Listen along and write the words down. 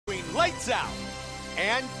Lights Out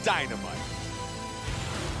and Dynamite.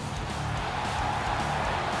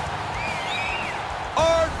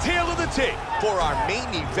 Our tale of the tape for our main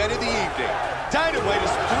event of the evening. Dynamite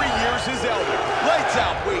is 3 years his elder. Lights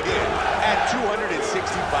Out weighed in at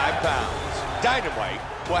 265 pounds. Dynamite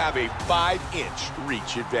will have a 5-inch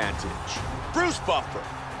reach advantage. Bruce Buffer.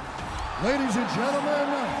 Ladies and gentlemen.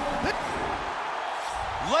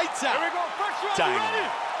 Lights Out. Here we go. First round.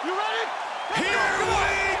 Dynamite. You ready? Here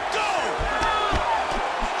we go!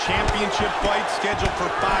 Championship fight scheduled for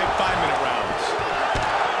 5 5-minute rounds.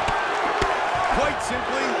 Quite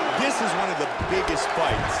simply, this is one of the biggest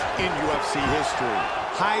fights in UFC history.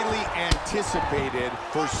 Highly anticipated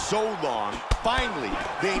for so long. Finally,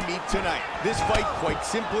 they meet tonight. This fight, quite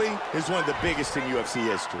simply, is one of the biggest in UFC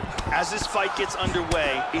history. As this fight gets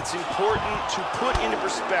underway, it's important to put into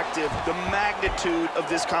perspective the magnitude of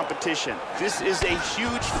this competition. This is a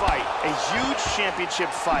huge fight, a huge championship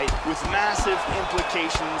fight with massive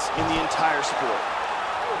implications in the entire sport.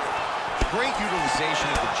 Great utilization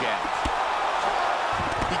of the jab.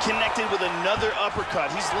 He connected with another uppercut.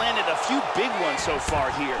 He's landed a few big ones so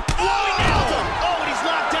far here. Oh, he nailed him! Oh, and he's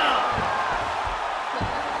knocked down.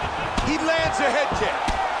 He lands a head kick.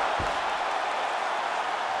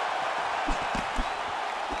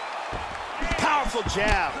 Powerful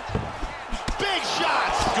jab. Big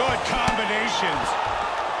shots. Good combinations.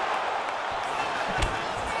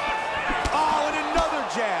 Oh, and another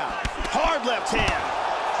jab. Hard left hand.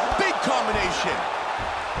 Big combination.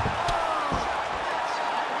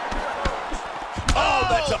 Oh,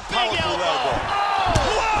 that's a powerful elbow.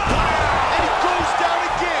 Wow! And he goes down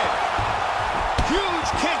again. Huge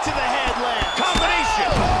kick to the head land.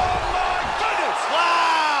 Combination. Oh, my goodness.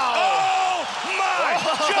 Wow! Oh, my.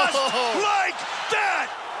 Just like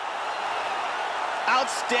that.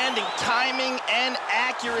 Outstanding timing and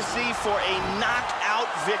accuracy for a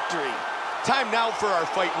knockout victory. Time now for our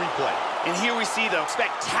fight replay. And here we see the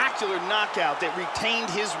spectacular knockout that retained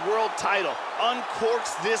his world title.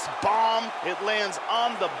 Uncorks this bomb, it lands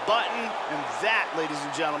on the button, and that, ladies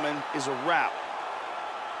and gentlemen, is a wrap.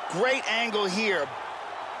 Great angle here.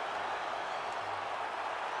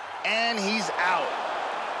 And he's out.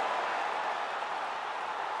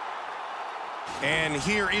 And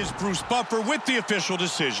here is Bruce Buffer with the official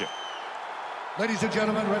decision. Ladies and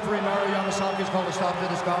gentlemen, referee Mario Yamasaki has called a stop to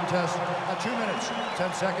this contest at 2 minutes, 10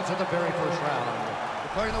 seconds of the very first round.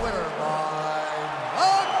 Declaring the winner by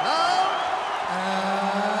knockout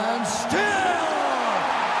and still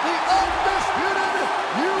the undisputed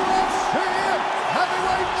UFC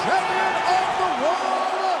heavyweight champion of the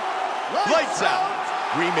world. Lights Out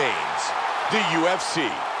remains the UFC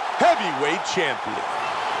heavyweight champion.